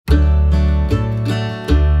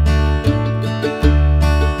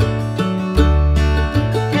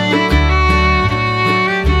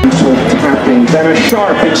then a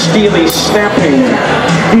sharp and steely snapping.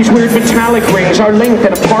 These weird metallic rings are linked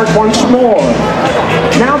and apart once more.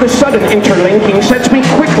 Now the sudden interlinking sets me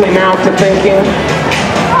quickly now to thinking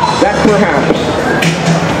that perhaps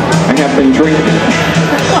I have been dreaming.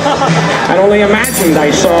 I only imagined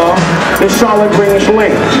I saw the solid rings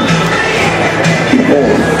linked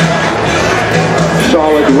before.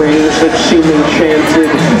 Solid rings that seem enchanted,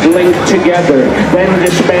 linked together, then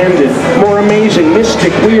disbanded. More amazing,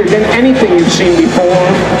 mystic, weird than anything you've seen before.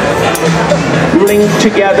 Linked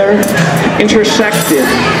together, intersected,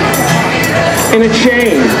 in a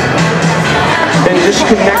chain, then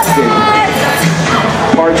disconnected.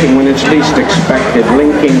 Parting when it's least expected,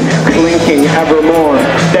 linking, clinking evermore,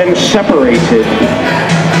 then separated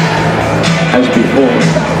as before.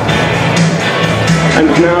 And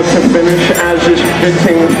now to finish as is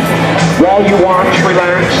fitting, while you watch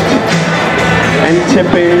relaxed and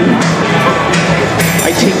tipping,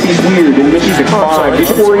 I take these weird and mystic vibes,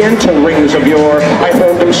 these oriental rings of yore. I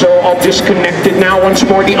hold them so all disconnected, now once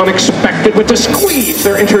more the unexpected with the squeeze.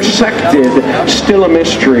 They're intersected, still a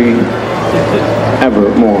mystery,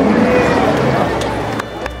 evermore.